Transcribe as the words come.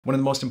One of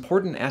the most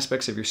important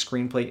aspects of your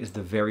screenplay is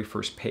the very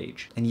first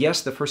page. And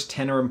yes, the first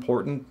 10 are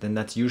important, then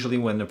that's usually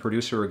when the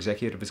producer or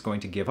executive is going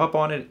to give up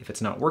on it if it's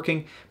not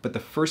working, but the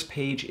first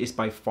page is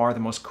by far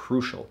the most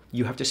crucial.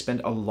 You have to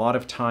spend a lot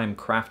of time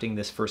crafting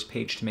this first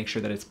page to make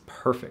sure that it's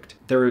perfect.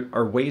 There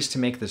are ways to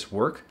make this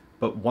work,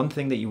 but one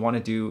thing that you want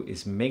to do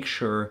is make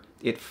sure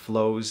it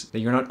flows, that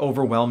you're not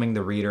overwhelming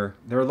the reader.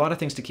 There are a lot of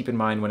things to keep in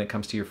mind when it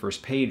comes to your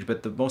first page,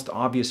 but the most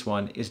obvious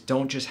one is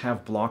don't just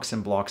have blocks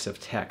and blocks of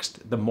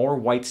text. The more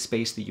white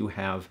space that you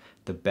have,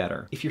 the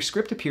better. If your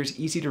script appears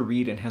easy to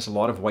read and has a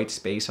lot of white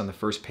space on the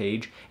first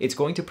page, it's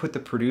going to put the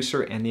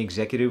producer and the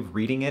executive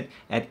reading it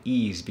at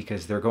ease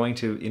because they're going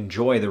to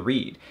enjoy the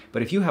read.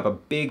 But if you have a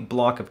big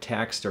block of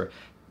text, or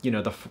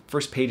the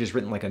first page is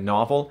written like a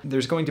novel,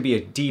 there's going to be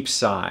a deep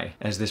sigh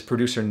as this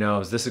producer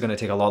knows this is going to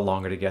take a lot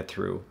longer to get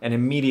through. And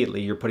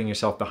immediately you're putting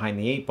yourself behind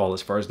the 8 ball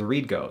as far as the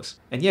read goes.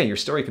 And yeah, your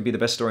story could be the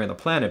best story on the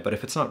planet, but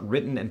if it's not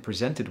written and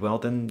presented well,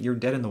 then you're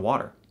dead in the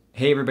water.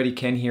 Hey everybody,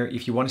 Ken here.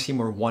 If you want to see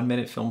more 1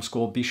 Minute Film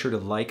School, be sure to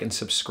like and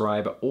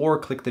subscribe or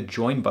click the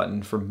join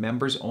button for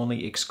members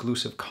only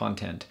exclusive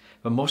content.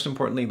 But most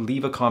importantly,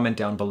 leave a comment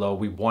down below.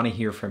 We want to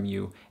hear from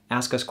you.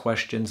 Ask us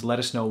questions. Let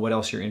us know what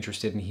else you're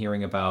interested in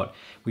hearing about.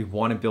 We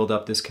want to build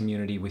up this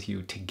community with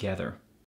you together.